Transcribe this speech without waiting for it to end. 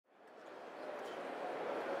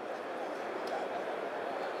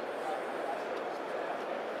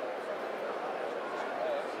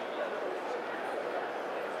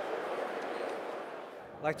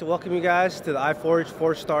I'd like to welcome you guys to the iForge,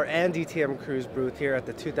 Forgestar, and DTM Cruise booth here at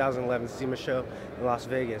the 2011 SEMA show in Las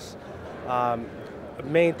Vegas. The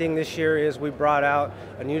main thing this year is we brought out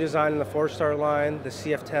a new design in the Forgestar line, the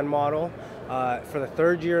CF10 model. For the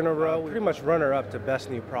third year in a row, pretty much runner-up to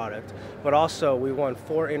Best New Product, but also we won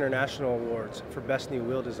 4 international awards for Best New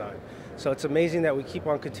Wheel Design. So it's amazing that we keep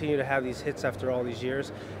on continuing to have these hits after all these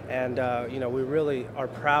years, and we really are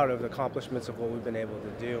proud of the accomplishments of what we've been able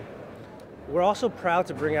to do. We're also proud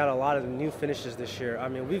to bring out a lot of the new finishes this year. I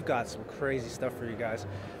mean, we've got some crazy stuff for you guys.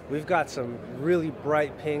 We've got some really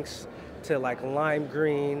bright pinks to like lime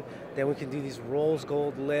green. Then we can do these rose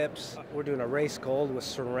gold lips. We're doing a race gold with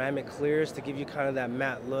ceramic clears to give you kind of that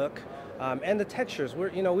matte look. And the textures,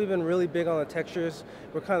 we've been really big on the textures.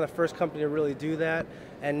 We're kind of the first company to really do that.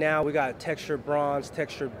 And now we got textured bronze,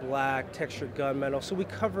 textured black, textured gunmetal. So we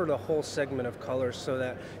cover the whole segment of colors so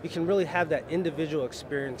that you can really have that individual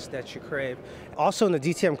experience that you crave. Also in the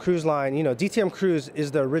DTM Cruise line, DTM Cruise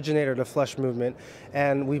is the originator of the flush movement.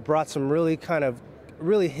 And we brought some really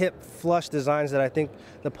hip flush designs that I think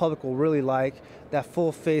the public will really like, that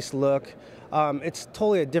full face look. It's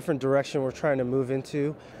totally a different direction we're trying to move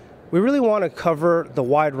into. We really want to cover the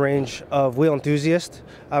wide range of wheel enthusiasts.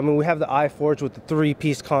 We have the iForge with the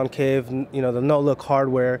 3-piece concave, the no-look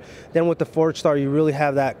hardware. Then with the Forgestar, you really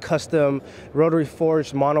have that custom rotary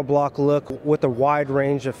forged monoblock look with a wide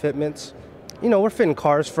range of fitments. We're fitting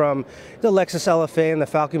cars from the Lexus LFA and the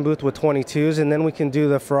Falcon booth with 22s, and then we can do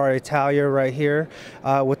the Ferrari Italia right here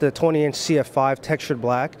with the 20-inch CF5 textured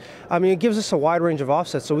black. It gives us a wide range of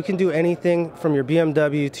offsets, so we can do anything from your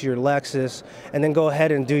BMW to your Lexus, and then go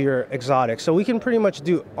ahead and do your exotic. So we can pretty much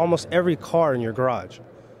do almost every car in your garage.